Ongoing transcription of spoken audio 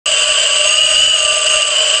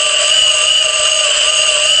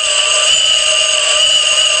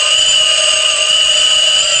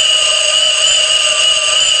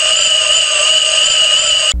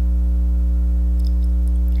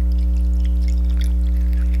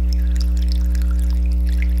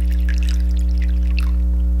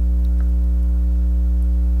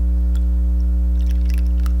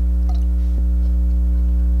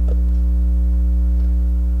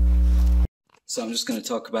I'm just going to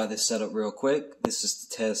talk about this setup real quick. This is to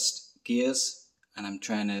test gears, and I'm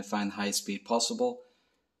trying to find the highest speed possible.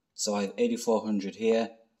 So I have 8400 here,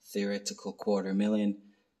 theoretical 250,000.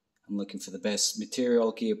 I'm looking for the best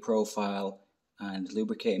material, gear profile, and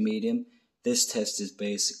lubricating medium. This test is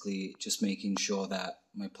basically just making sure that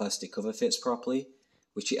my plastic cover fits properly,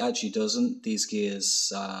 which it actually doesn't. These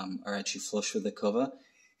gears are actually flush with the cover,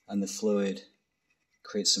 and the fluid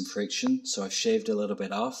creates some friction. So I've shaved a little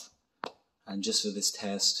bit off, and just for this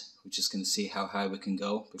test, we're just going to see how high we can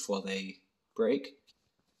go before they break.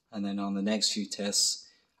 And then on the next few tests,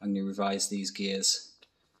 I'm going to revise these gears.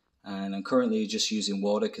 And I'm currently just using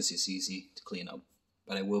water because it's easy to clean up.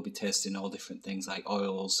 But I will be testing all different things like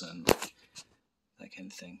oils and that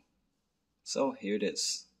kind of thing. So here it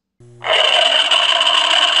is.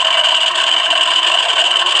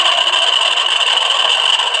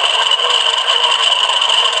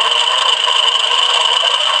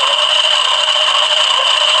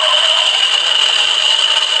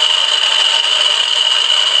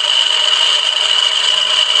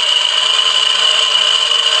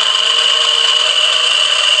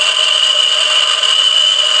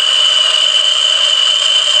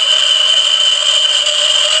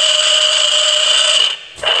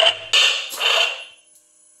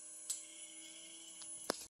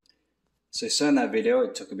 So I saw in that video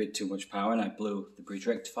it took a bit too much power and I blew the bridge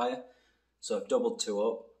rectifier. So I've doubled two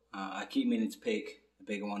up. I keep meaning to pick a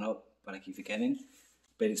bigger one up, but I keep forgetting.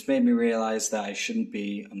 But it's made me realise that I shouldn't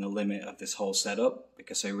be on the limit of this whole setup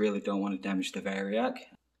because I really don't want to damage the variac.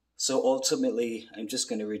 So ultimately I'm just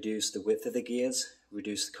going to reduce the width of the gears,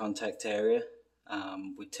 reduce the contact area.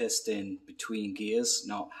 We're testing between gears,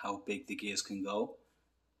 not how big the gears can go.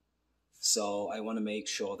 So I want to make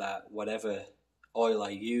sure that whatever oil I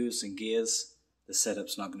use and gears, the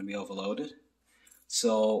setup's not going to be overloaded.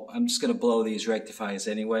 So I'm just going to blow these rectifiers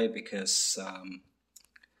anyway because I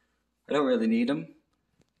don't really need them,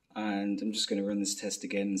 and I'm just going to run this test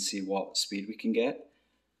again and see what speed we can get.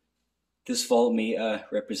 This voltmeter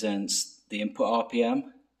represents the input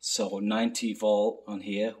RPM, so 90 volt on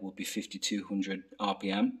here will be 5200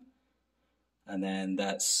 RPM, and then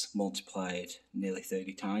that's multiplied nearly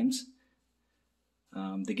 30 times.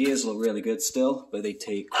 The gears look really good still, but they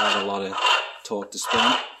take quite a lot of torque to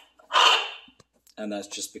spin, and that's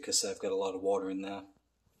just because I've got a lot of water in there.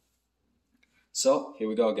 So here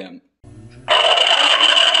we go again.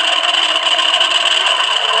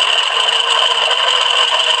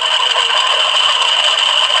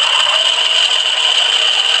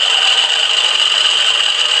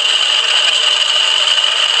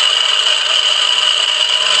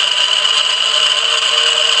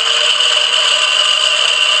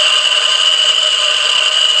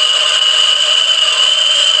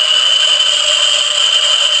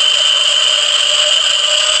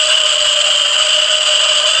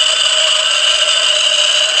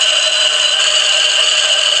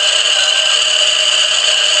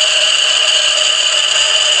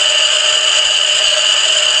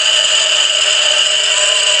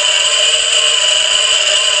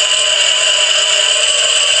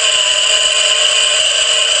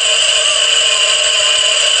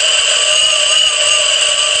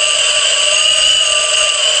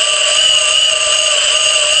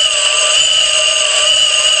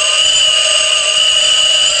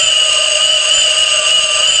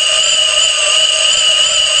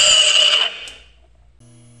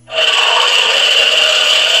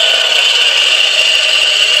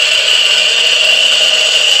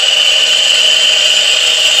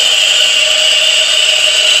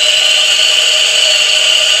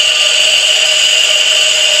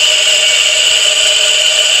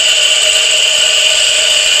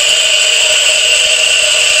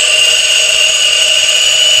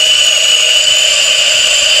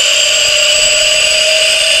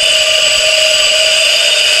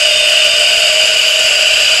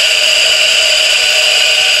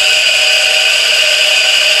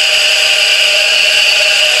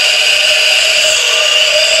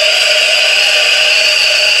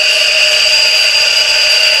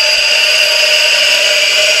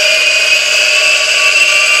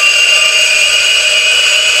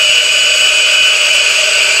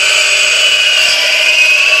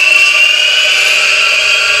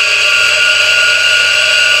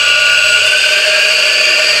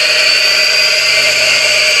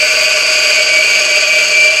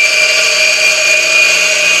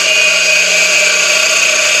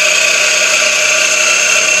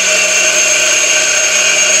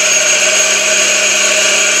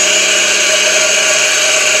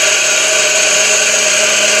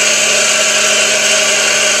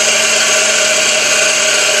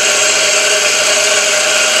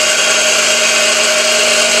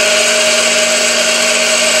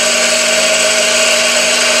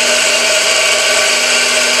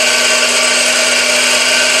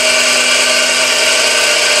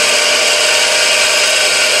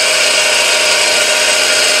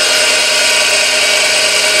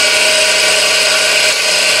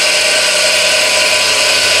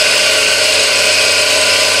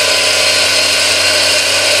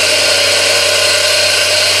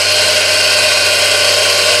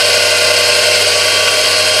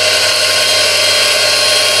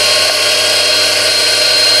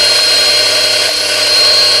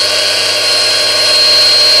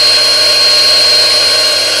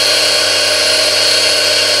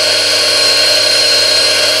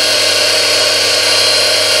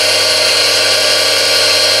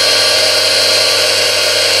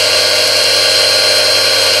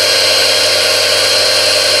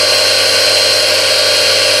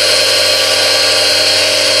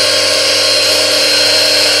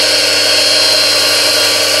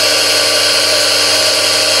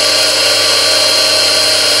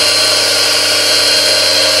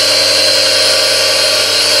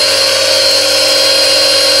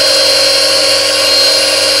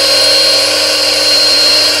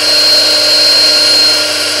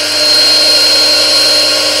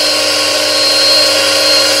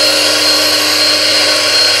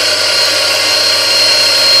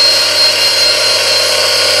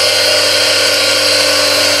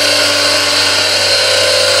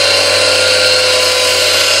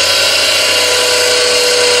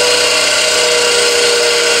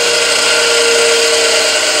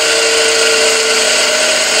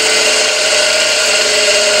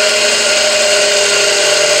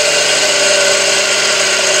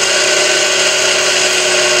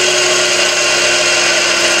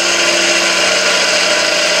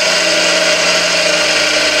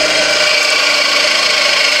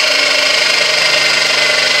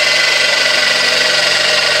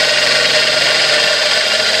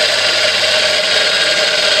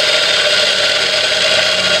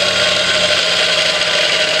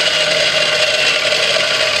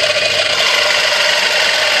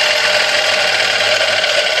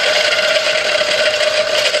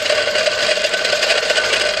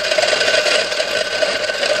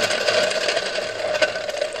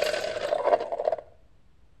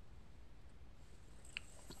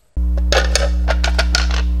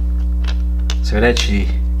 So it actually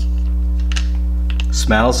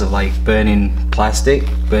smells of like burning plastic,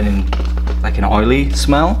 burning like an oily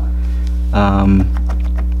smell.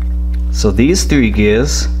 So these 3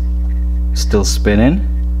 gears still spinning.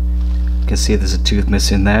 You can see there's a tooth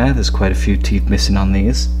missing there. There's quite a few teeth missing on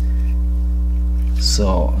these.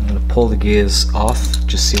 So I'm going to pull the gears off,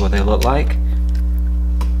 just see what they look like.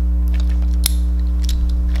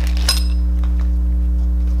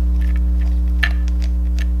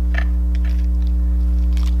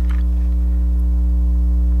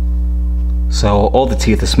 So all the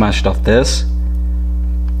teeth are smashed off this,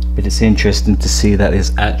 but it's interesting to see that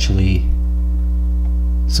there's actually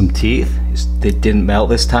some teeth. They didn't melt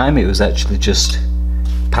this time, it was actually just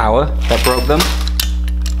power that broke them.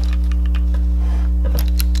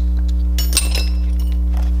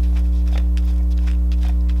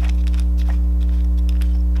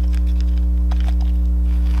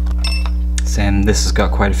 And this has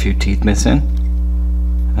got quite a few teeth missing,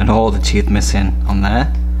 and all the teeth missing on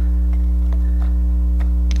there.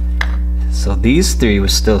 So these 3 were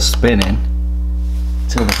still spinning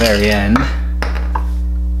till the very end.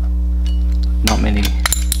 Not many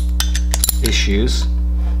issues.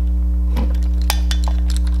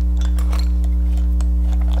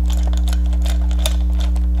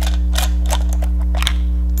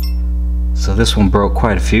 So this one broke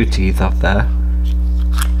quite a few teeth off there,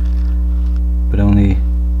 but only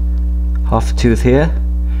half a tooth here.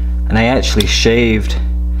 And I actually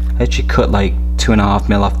cut like 2.5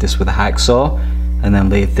 mil off this with a hacksaw, and then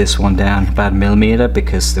laid this one down about 1 millimeter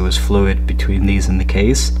because there was fluid between these and the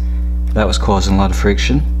case. That was causing a lot of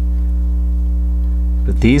friction.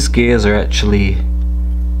 But these gears are actually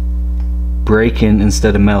breaking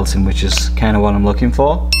instead of melting, which is kind of what I'm looking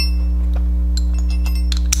for.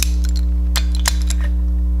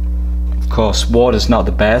 Of course, water's not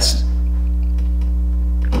the best.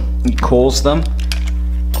 It cools them,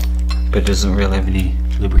 but it doesn't really have any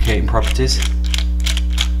lubricating properties.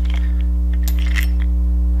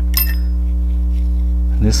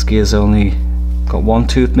 And this gear's only got 1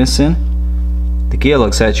 tooth missing. The gear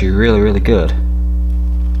looks actually really good.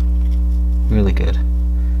 Really good.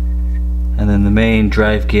 And then the main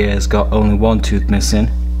drive gear has got only 1 tooth missing.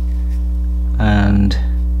 And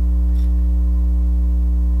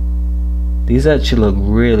these actually look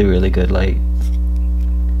really good, like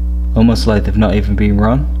almost like they've not even been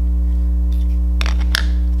run.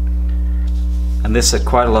 And this had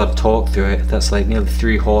quite a lot of torque through it. That's like nearly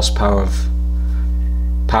 3 horsepower of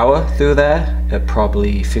power through there at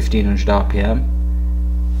probably 1500 RPM.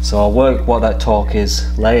 So I'll work what that torque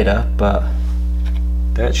is later, but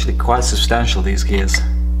they're actually quite substantial, these gears.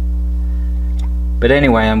 But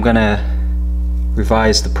anyway, I'm gonna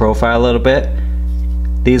revise the profile a little bit.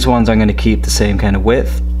 These ones I'm gonna keep the same kind of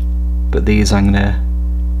width, but these I'm gonna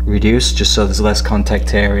reduce just so there's less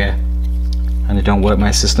contact area and I don't work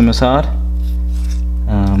my system as hard.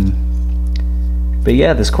 But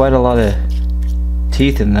yeah, there's quite a lot of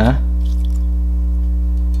teeth in there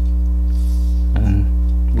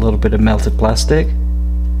and a little bit of melted plastic.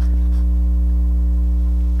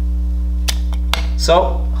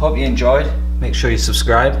 So, hope you enjoyed. Make sure you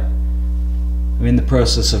subscribe. I'm in the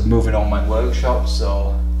process of moving on my workshop, so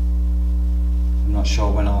I'm not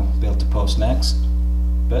sure when I'll be able to post next,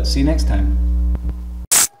 but see you next time.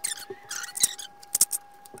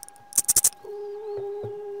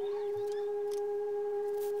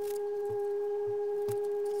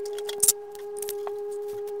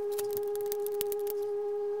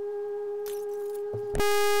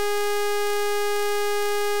 You